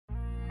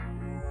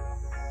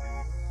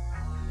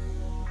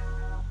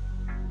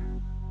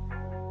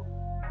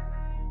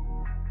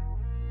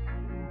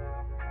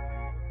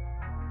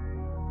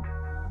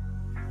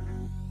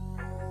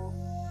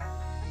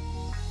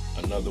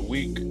another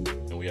week,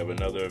 and we have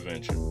another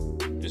adventure.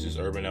 This is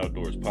Urban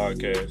Outdoors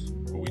Podcast,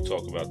 where we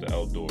talk about the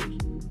outdoors,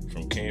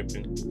 from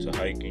camping to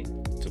hiking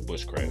to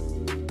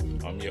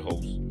bushcraft. I'm your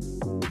host,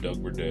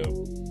 Doug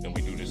Burdell, and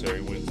we do this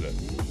every Wednesday.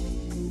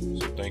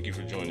 So thank you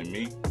for joining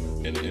me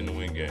and the In the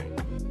Wind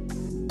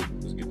gang.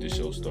 Let's get this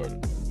show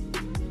started.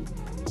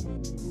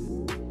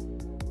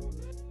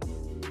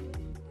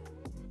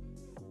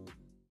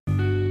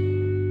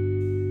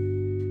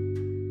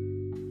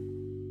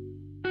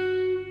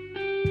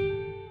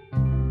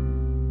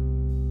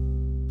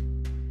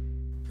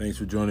 Thanks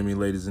for joining me,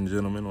 ladies and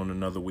gentlemen, on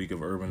another week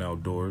of Urban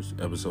Outdoors,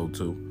 episode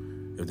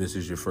 2. If this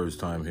is your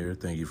first time here,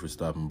 thank you for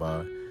stopping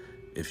by.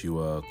 If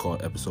you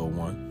caught episode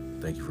 1,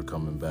 thank you for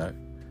coming back.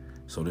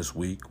 So this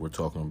week, we're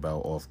talking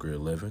about off-grid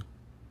living.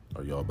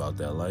 Are y'all about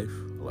that life?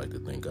 I like to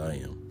think I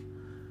am.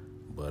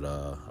 But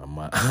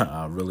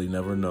I really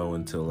never know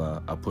until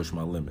I push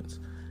my limits.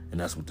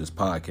 And that's what this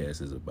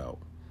podcast is about.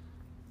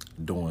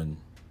 Doing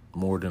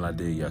more than I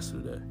did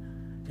yesterday.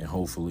 And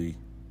hopefully,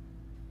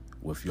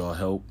 with y'all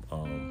help,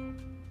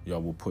 y'all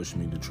will push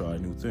me to try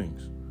new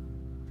things.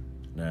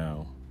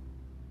 Now,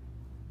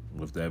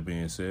 with that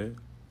being said,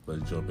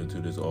 let's jump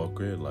into this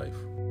off-grid life.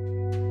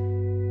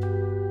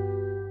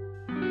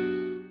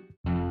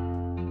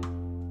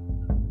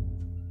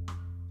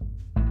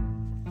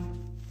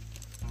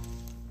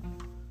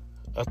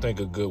 I think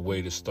a good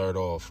way to start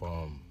off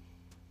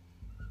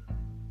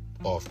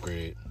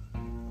off-grid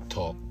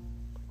talk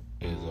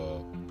is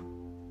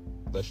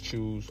let's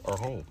choose our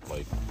home.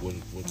 Like, what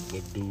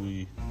do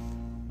we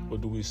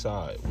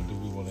decide? What do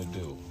we want to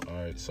do? All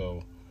right,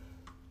 so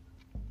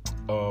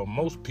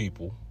most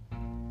people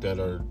that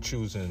are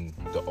choosing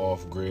the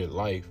off-grid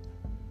life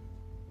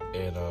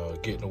and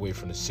getting away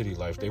from the city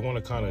life, they want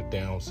to kind of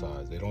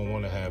downsize. They don't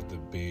want to have the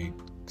big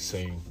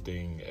same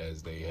thing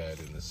as they had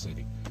in the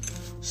city.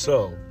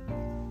 So,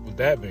 with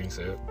that being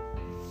said,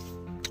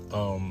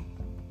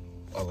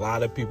 a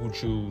lot of people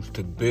choose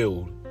to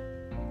build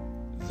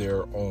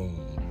their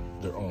own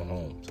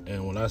homes.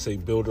 And when I say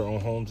build their own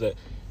homes, that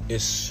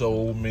is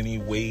so many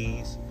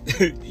ways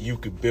you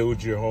could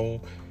build your home.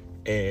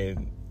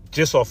 And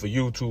just off of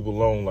YouTube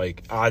alone,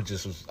 like I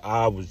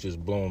was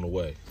just blown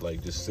away,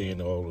 like just seeing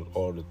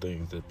all the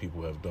things that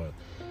people have done.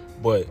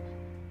 But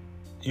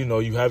you know,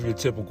 you have your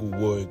typical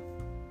wood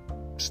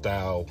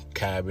style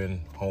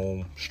cabin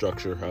home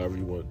structure, however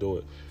you want to do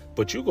it.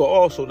 But you go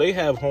also, they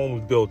have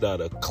homes built out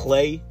of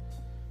clay.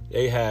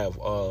 They have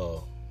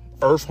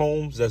earth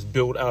homes that's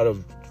built out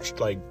of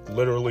like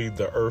literally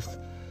the earth,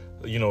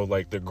 you know,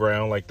 like the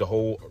ground, like the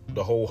whole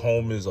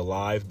home is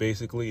alive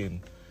basically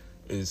and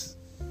is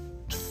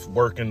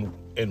working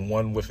in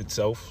one with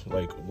itself.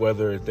 Like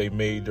whether they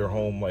made their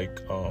home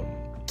like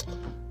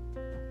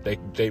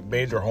they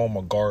made their home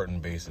a garden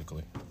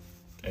basically,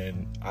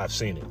 and I've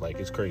seen it. Like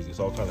it's crazy. It's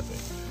all kind of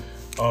things.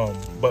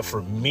 But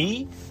for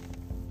me,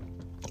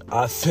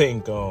 I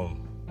think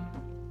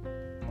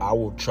I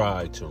will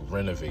try to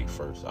renovate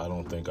first. I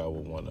don't think I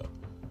would want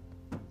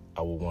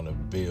to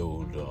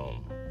build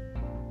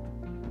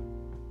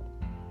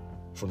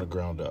from the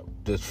ground up.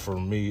 Just for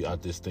me, I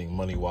just think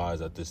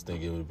money-wise, I just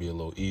think it would be a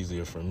little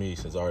easier for me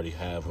since I already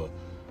have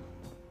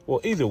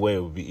either way it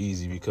would be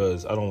easy,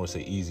 because I don't want to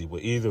say easy,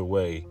 but either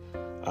way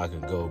I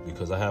can go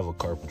because I have a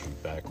carpentry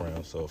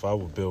background. So if I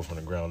would build from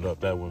the ground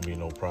up, that wouldn't be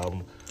no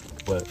problem.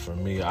 But for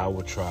me, I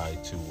would try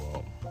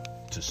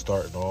to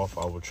start off,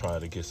 I would try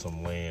to get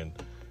some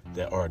land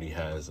that already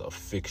has a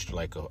fixture,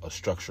 like a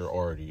structure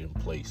already in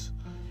place.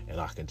 And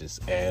I can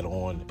just add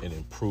on and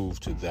improve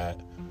to that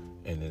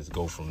and just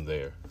go from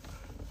there.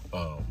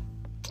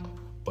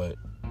 But,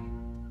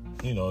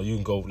 you know, you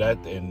can go that,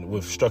 and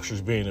with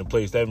structures being in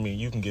place, that means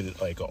you can get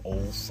it like an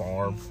old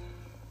farm,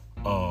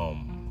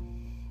 an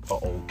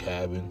old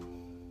cabin,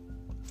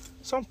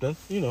 something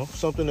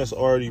that's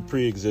already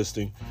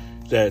pre-existing,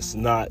 that's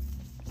not,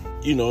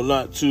 you know,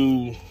 not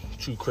too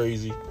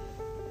crazy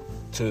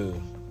to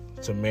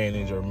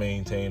manage or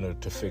maintain or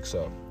to fix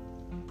up.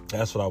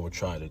 That's what I would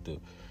try to do.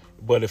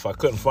 But if I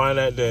couldn't find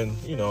that, then,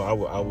 you know,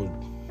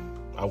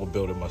 I would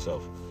build it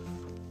myself.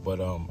 But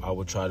I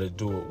would try to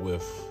do it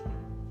with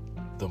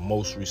the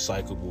most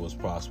recyclable as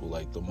possible.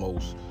 Like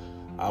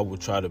I would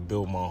try to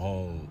build my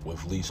home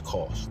with least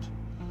cost.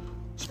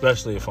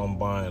 Especially if I'm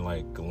buying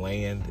like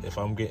land. If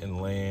I'm getting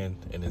land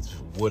and it's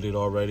wooded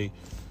already,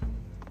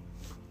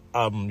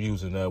 I'm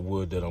using that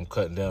wood that I'm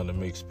cutting down to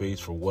make space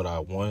for what I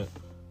want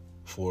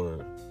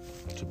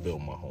to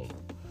build my home.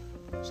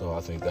 So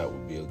I think that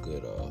would be a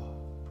good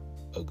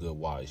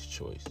wise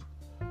choice,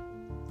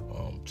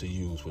 to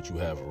use what you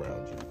have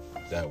around you.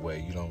 That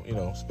way you don't, you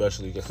know,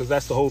 especially because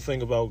that's the whole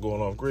thing about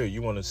going off grid.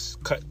 You want to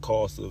cut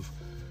costs of,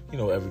 you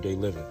know, everyday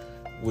living,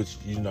 which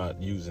you're not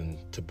using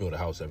to build a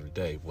house every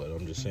day. But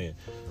I'm just saying,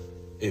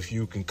 if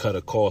you can cut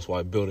a cost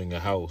while building a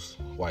house,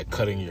 while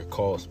cutting your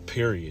cost,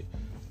 period,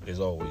 is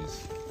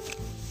always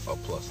a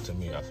plus to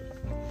me, I think.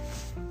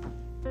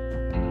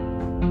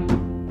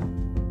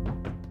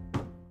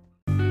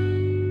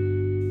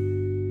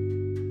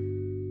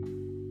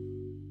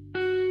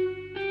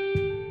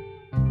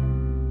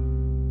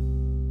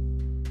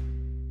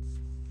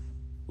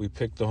 we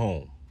pick the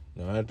home.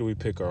 Now, after we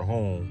pick our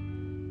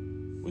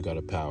home, we got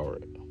to power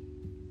it.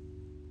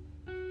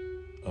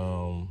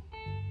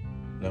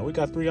 Now, we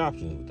got 3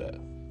 options with that.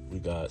 We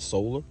got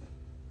solar,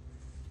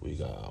 we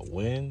got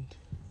wind,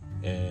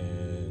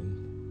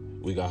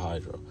 and we got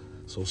hydro.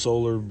 So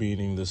solar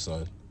meaning the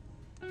sun,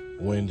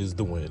 wind is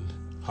the wind,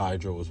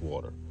 hydro is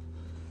water.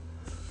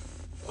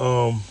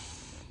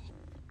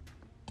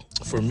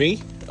 For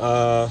me,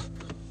 I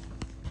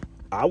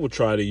would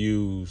try to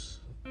use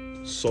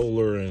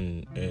solar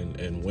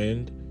and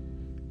wind.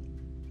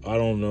 I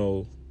don't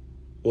know.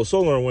 Well,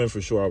 solar and wind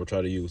for sure I would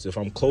try to use. If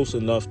I'm close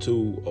enough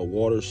to a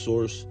water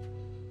source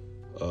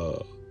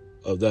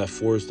of that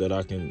force that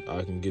I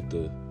can get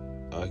the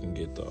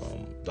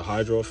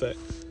hydro effect,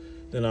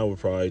 then I would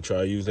probably try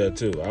to use that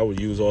too. I would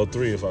use all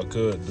 3 if I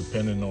could,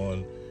 depending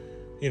on,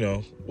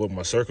 what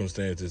my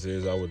circumstances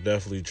is. I would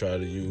definitely try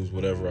to use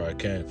whatever I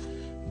can.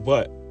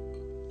 But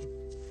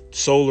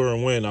solar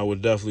and wind, I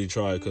would definitely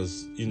try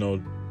because,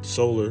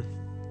 solar,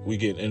 we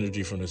get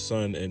energy from the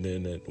sun, and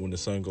then when the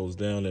sun goes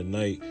down at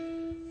night,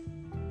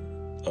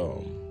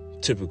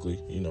 typically,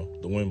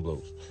 the wind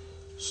blows.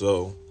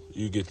 So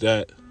you get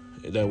that.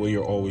 That way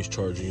you're always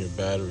charging your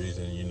batteries,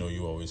 and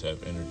you always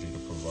have energy to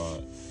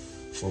provide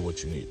for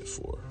what you need it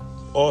for.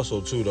 Also,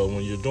 too, though,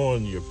 when you're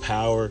doing your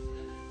power,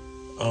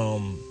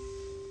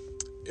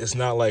 it's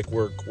not like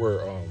we're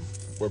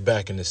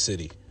back in the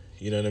city.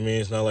 You know what I mean?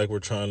 It's not like we're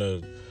trying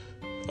to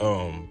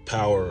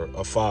power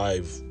a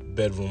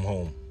 5-bedroom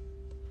home.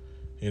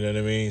 You know what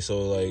I mean?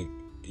 So, like,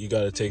 you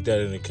got to take that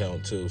into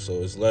account, too. So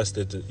it's less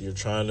that you're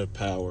trying to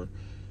power,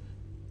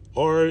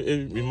 or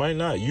it might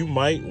not. You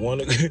might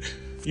want to,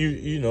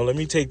 let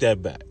me take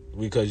that back,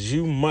 because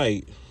you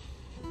might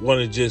want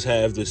to just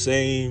have the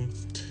same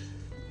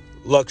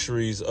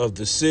luxuries of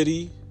the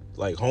city,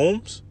 like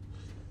homes,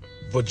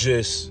 but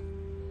just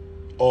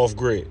off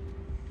grid.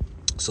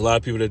 It's a lot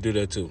of people that do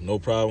that too. No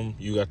problem.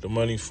 You got the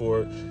money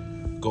for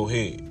it. Go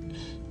ahead.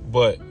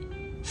 But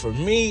for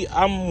me,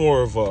 I'm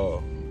more of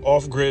a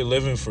off-grid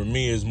living. For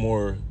me is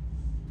more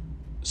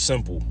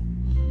simple.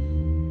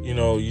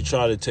 You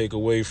try to take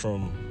away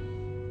from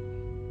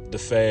the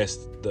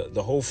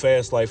whole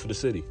fast life of the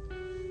city.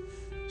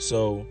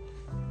 So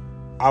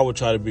I would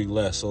try to be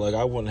less. So like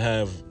I wouldn't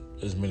have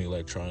as many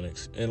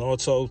electronics. And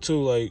also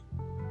too, like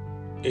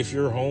if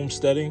you're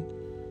homesteading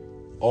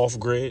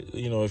off-grid,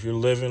 if you're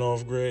living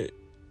off-grid,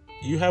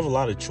 you have a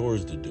lot of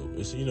chores to do.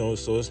 It's,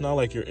 so it's not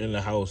like you're in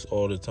the house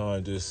all the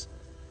time just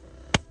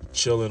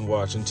chilling,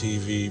 watching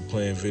TV,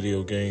 playing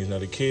video games. Now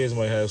the kids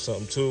might have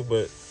something too,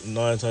 but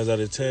 9 times out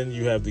of 10,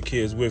 you have the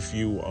kids with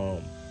you,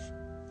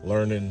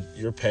 learning.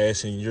 You're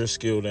passing your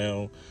skill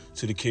down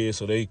to the kids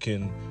so they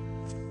can,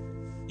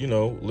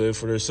 live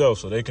for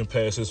themselves, so they can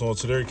pass this on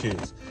to their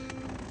kids.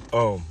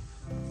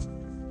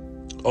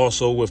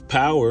 Also with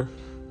power,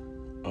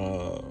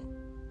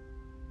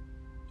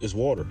 is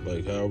water.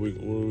 Like, what are we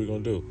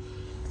going to do?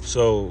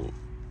 So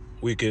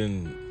we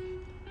can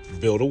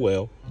build a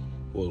well.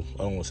 Well, I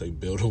don't want to say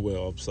build a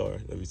well. I'm sorry.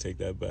 Let me take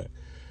that back.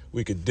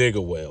 We could dig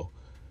a well,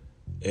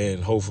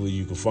 and hopefully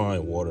you can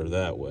find water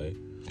that way.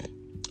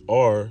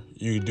 Or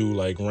you do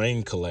like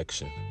rain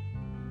collection.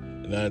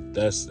 And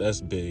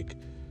that's big.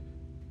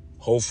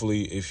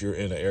 Hopefully if you're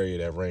in an area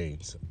that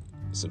rains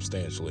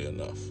substantially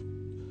enough.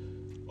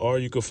 Or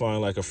you could find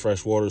like a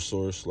fresh water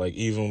source, like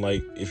even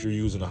like if you're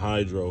using a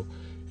hydro,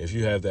 if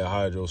you have that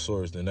hydro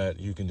source, then that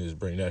you can just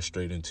bring that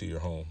straight into your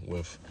home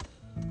with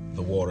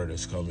the water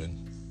that's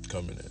coming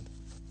in.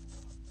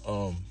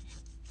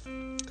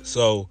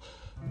 So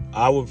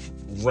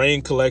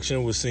rain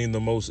collection was seen the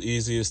most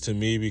easiest to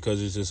me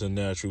because it's just a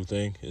natural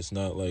thing. It's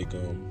not like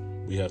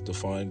we have to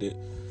find it.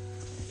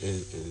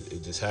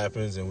 It just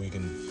happens, and we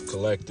can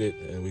collect it,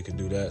 and we can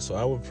do that. So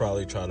I would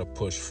probably try to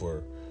push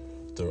for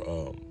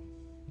the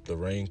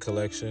rain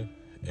collection.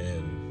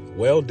 And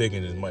well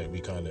digging might be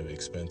kind of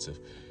expensive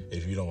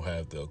if you don't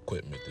have the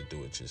equipment to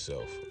do it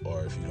yourself,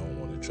 or if you don't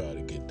want to try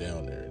to get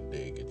down there and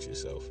dig it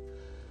yourself,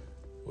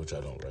 which I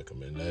don't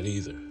recommend that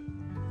either.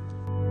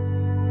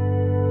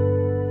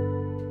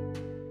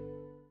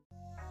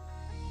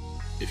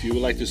 If you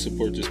would like to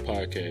support this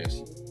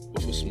podcast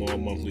with a small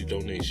monthly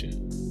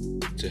donation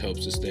to help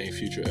sustain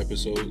future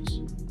episodes,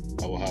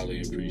 I will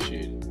highly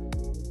appreciate it.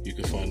 You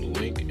can find the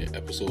link in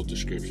episode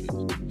description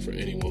for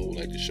anyone who would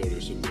like to show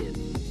their support.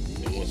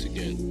 And once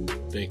again,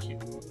 thank you.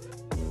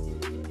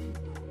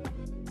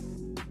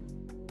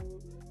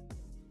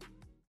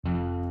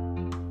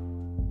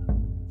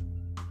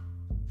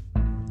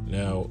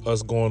 Now,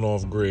 us going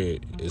off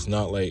grid, it's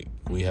not like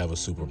we have a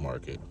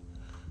supermarket.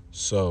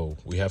 So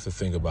we have to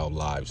think about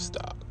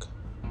livestock.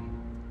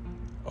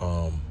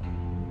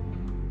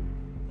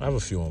 I have a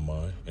few on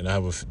mine, and I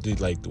have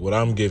like what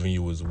I'm giving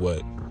you is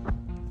what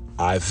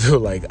I feel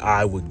like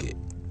I would get.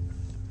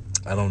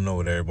 I don't know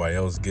what everybody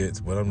else gets,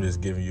 but I'm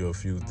just giving you a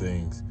few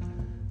things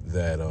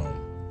that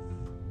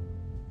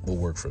will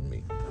work for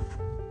me.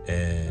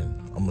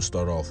 And I'm gonna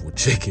start off with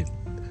chicken.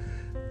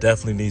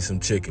 Definitely need some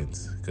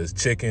chickens, because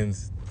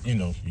chickens,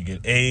 you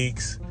get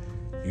eggs,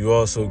 You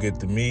also get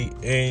the meat,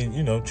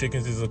 and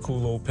chickens is a cool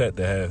little pet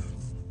to have.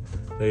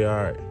 They all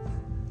right.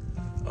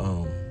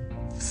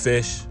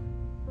 Fish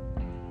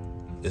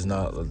is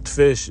not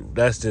fish.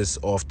 That's just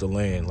off the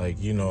land. Like,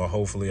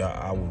 hopefully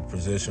I would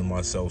position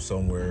myself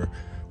somewhere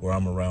where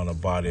I'm around a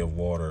body of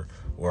water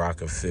where I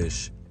could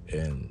fish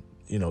and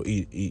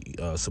eat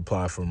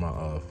supply for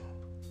my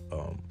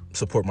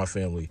support my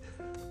family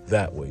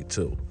that way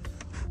too.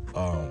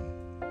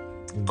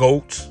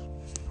 Goats.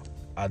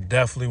 I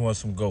definitely want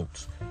some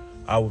goats.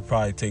 I would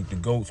probably take the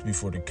goats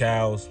before the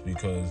cows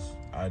because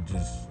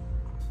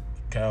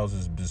cows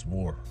is just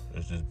more.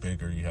 It's just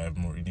bigger. You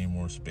need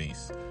more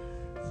space.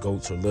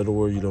 Goats are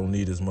littler. You don't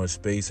need as much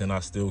space, and I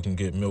still can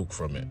get milk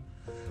from it.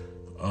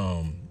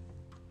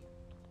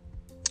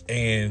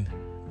 And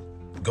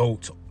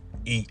goats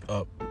eat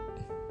up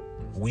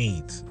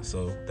weeds,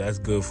 so that's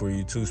good for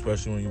you too,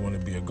 especially when you want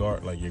to be your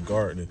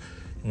garden.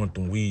 You want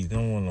them weeds. You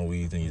don't want no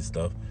weeds in your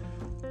stuff.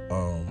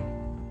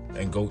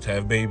 And goats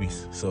have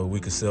babies, so we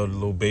could sell the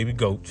little baby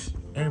goats.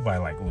 Everybody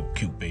like little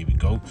cute baby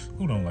goats.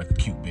 Who don't like a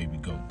cute baby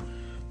goat?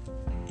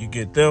 You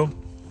get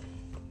them,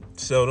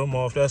 sell them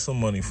off. That's some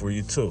money for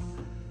you too.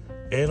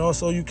 And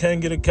also, you can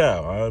get a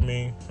cow. I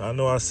mean, I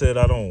know I said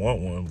I don't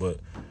want one, but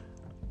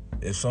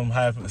if something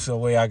happens, so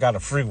way I got a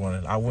free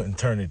one, I wouldn't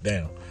turn it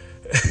down.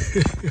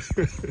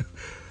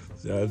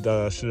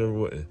 I should have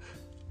wouldn't.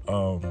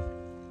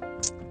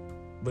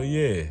 But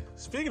yeah,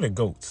 speaking of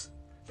goats,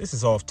 this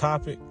is off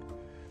topic,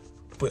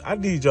 but I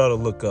need y'all to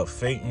look up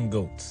fainting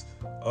goats.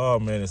 Oh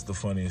man, it's the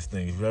funniest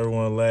thing. If you ever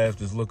want to laugh,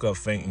 just look up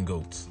fainting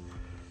goats.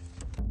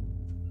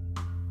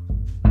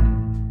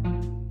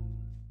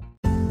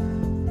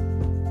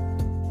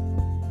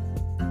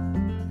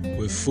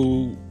 With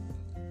food,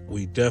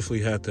 we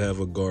definitely have to have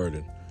a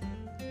garden.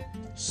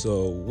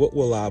 So what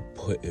will I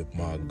put in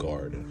my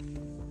garden?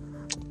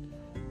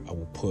 I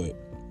will put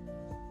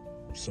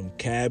some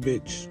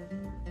cabbage,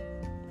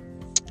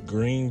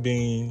 green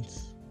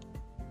beans,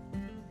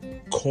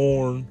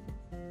 corn.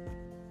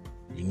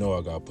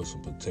 I gotta put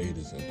some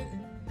potatoes in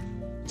there.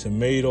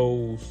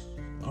 Tomatoes.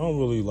 I don't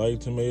really like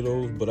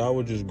tomatoes, but I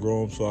would just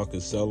grow them so I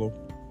could sell them.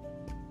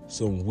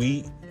 Some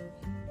wheat.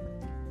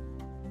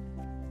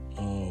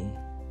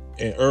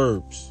 And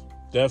herbs.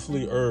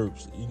 Definitely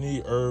herbs. You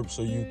need herbs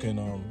so you can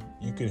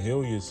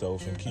heal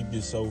yourself and keep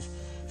yourself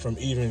from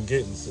even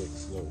getting sick.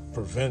 So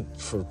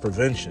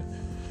prevention.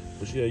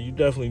 But yeah, you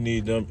definitely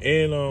need them.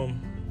 And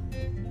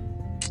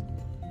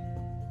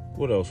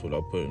what else would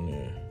I put in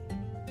there?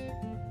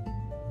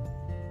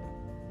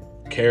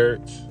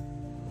 Carrots.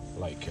 I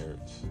like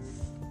carrots.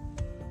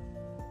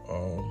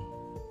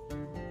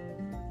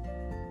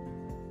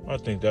 I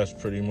think that's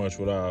pretty much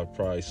what I'll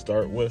probably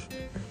start with.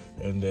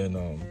 And then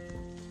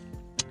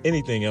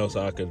anything else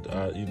I'll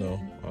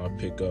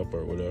pick up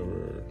or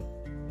whatever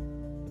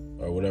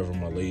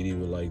my lady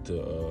would like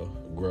to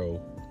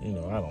grow.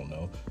 I don't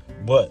know.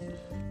 But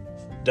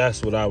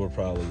that's what I would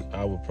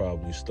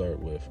probably start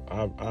with.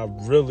 I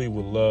really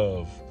would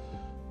love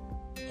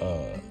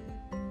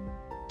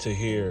to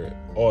hear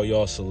all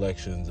y'all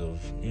selections of,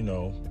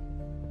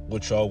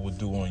 what y'all would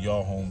do on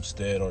y'all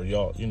homestead or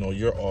y'all,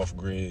 your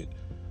off-grid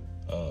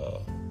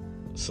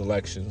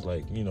selections.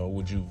 Like,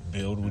 would you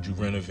build, would you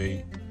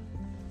renovate?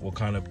 What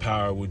kind of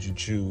power would you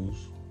choose?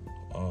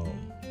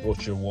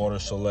 What's your water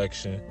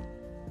selection?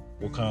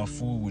 What kind of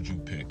food would you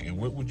pick? And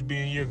what would be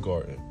in your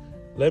garden?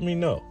 Let me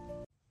know.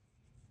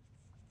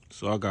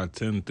 So I got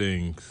 10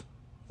 things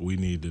we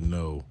need to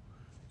know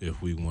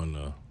if we want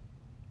to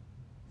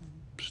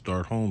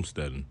start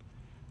homesteading.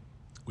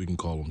 We can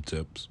call them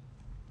tips.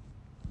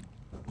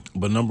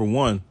 But number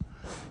one,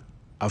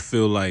 I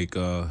feel like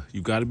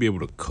you got to be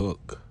able to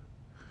cook.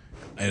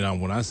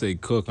 And when I say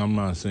cook, I'm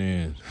not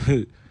saying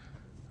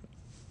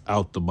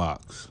out the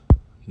box.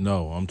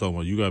 No, I'm talking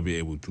about you got to be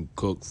able to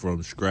cook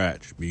from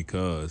scratch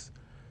because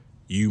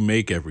you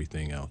make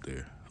everything out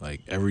there.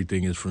 Like,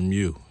 everything is from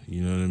you.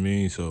 You know what I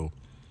mean? So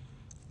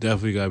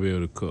definitely got to be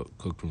able to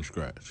cook from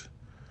scratch.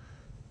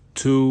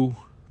 2,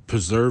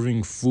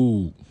 preserving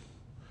food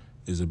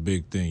is a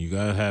big thing. You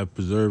got to have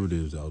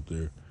preservatives out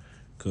there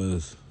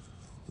because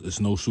it's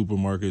no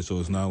supermarket, so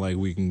it's not like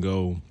we can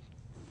go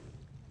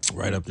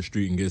right up the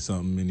street and get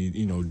something,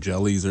 any,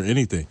 jellies or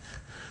anything.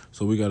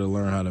 So we got to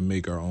learn how to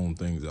make our own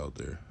things out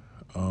there.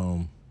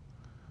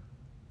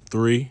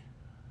 3,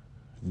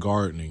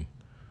 gardening.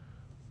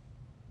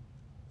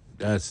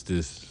 That's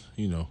just,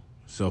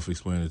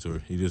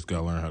 self-explanatory. You just got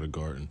to learn how to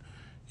garden.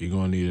 You're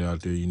going to need it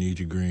out there. You need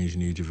your greens, you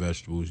need your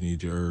vegetables, you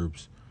need your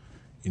herbs.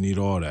 You need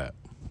all that.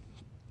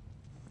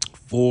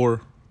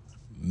 4,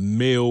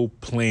 meal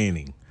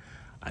planning.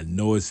 I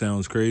know it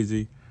sounds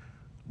crazy,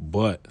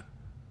 but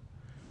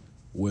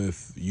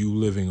with you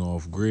living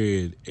off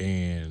grid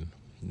and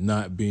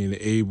not being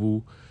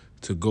able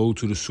to go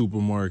to the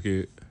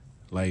supermarket,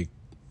 like,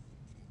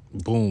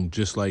 boom,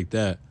 just like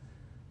that,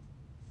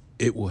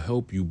 it will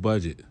help you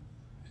budget.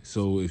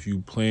 So if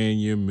you plan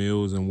your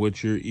meals and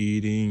what you're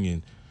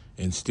eating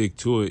and stick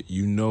to it,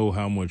 you know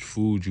how much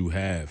food you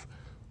have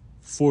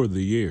for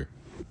the year.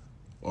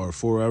 or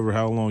forever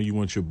how long you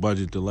want your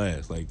budget to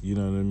last. Like, you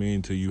know what I mean?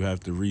 Until you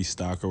have to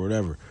restock or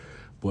whatever.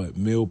 But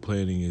meal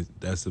planning,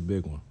 that's a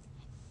big one.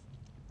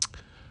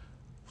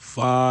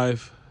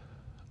 5,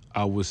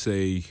 I would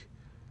say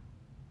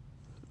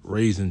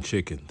raising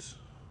chickens.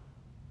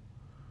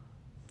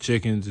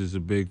 Chickens is a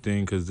big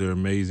thing because they're an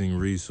amazing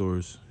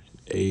resource.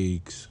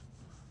 Eggs,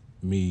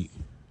 meat,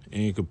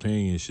 and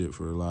companionship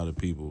for a lot of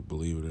people,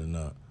 believe it or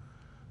not.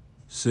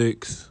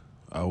 6,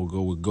 I will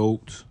go with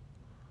goats.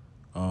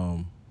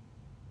 I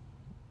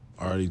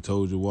already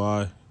told you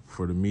why.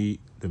 For the meat,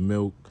 the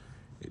milk,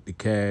 the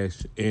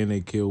cash, and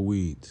they kill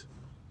weeds.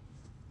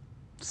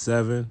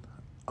 7,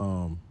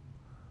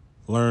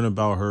 learn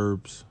about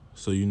herbs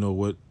so you know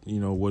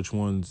which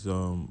ones,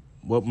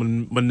 what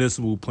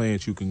medicinal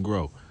plants you can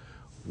grow.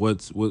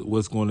 What's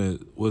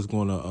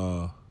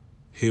gonna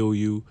heal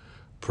you,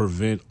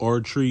 prevent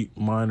or treat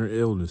minor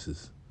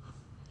illnesses.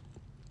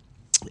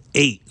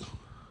 8,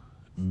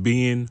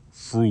 being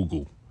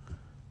frugal.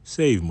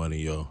 Save money,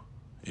 y'all.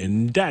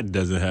 And that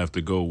doesn't have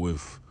to go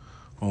with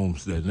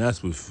homesteading.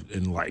 That's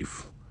in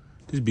life.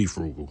 Just be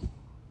frugal.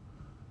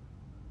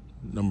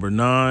 Number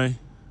 9,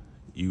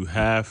 you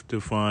have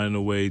to find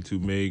a way to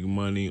make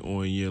money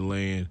on your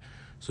land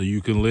so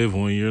you can live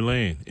on your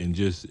land and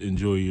just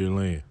enjoy your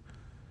land.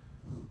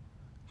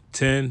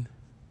 10,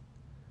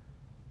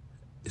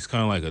 it's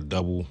kind of like a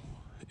double.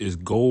 It's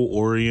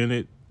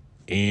goal-oriented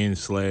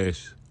and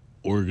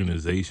 /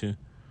 organization.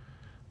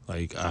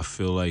 Like, I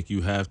feel like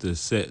you have to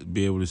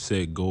be able to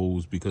set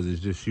goals because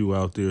it's just you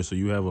out there. So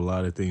you have a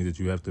lot of things that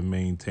you have to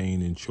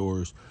maintain and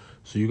chores.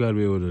 So you got to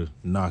be able to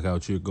knock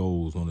out your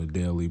goals on a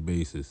daily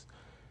basis.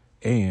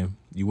 And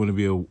you want to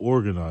be able to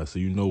organize so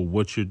you know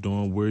what you're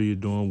doing,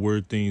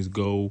 where things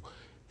go,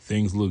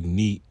 things look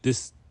neat.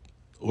 This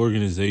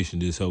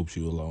organization just helps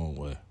you a long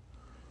way.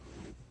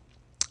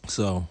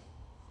 So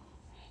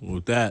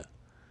with that,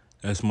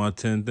 that's my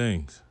 10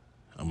 things.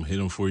 I'm going to hit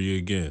them for you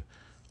again.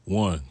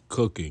 1,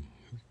 cooking.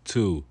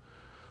 2,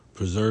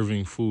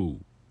 preserving food.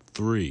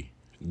 3,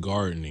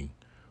 gardening.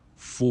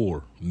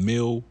 4,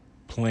 meal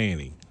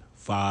planning.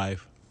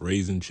 5,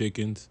 raising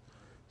chickens.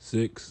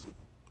 6,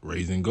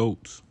 raising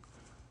goats.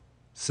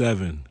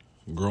 7,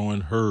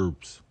 growing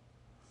herbs.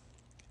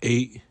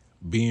 8,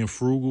 being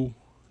frugal.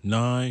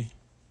 9,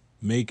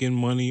 making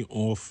money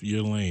off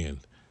your land.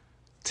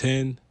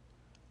 10,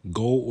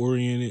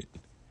 goal-oriented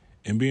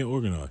and being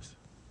organized.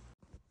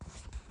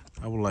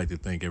 I would like to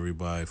thank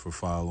everybody for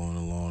following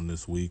along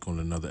this week on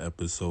another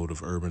episode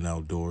of Urban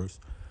Outdoors.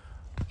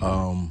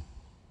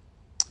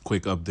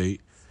 Quick update.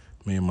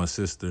 Me and my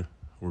sister,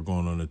 we're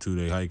going on a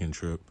 2-day hiking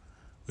trip.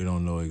 We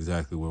don't know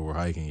exactly where we're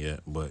hiking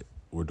yet, but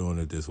we're doing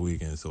it this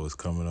weekend, so it's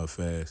coming up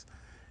fast.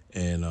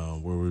 And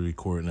we're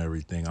recording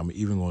everything. I'm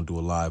even going to do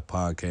a live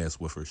podcast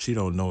with her. She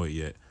don't know it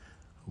yet,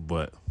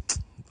 but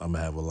I'm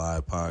going to have a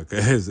live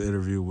podcast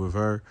interview with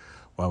her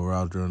while we're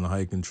out there on the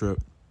hiking trip.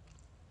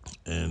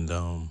 And,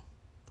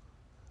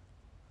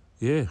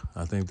 yeah,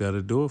 I think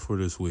that'll do it for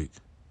this week.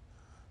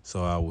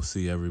 So I will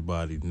see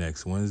everybody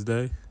next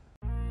Wednesday.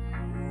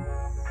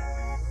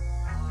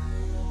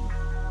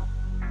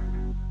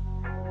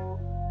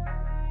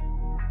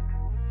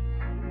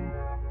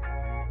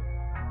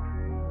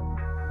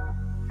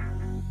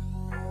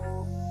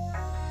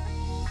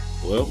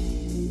 Well,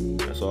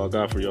 that's all I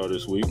got for y'all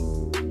this week.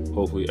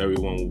 Hopefully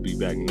everyone will be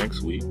back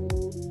next week.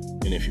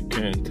 And if you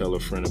can, tell a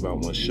friend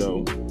about my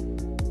show.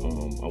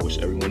 I wish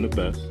everyone the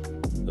best.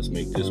 Let's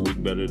make this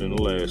week better than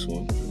the last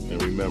one.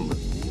 And remember,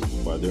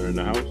 while they're in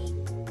the house,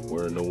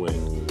 we're in the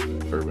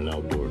wind. Urban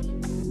Outdoors.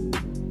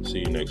 See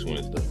you next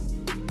Wednesday.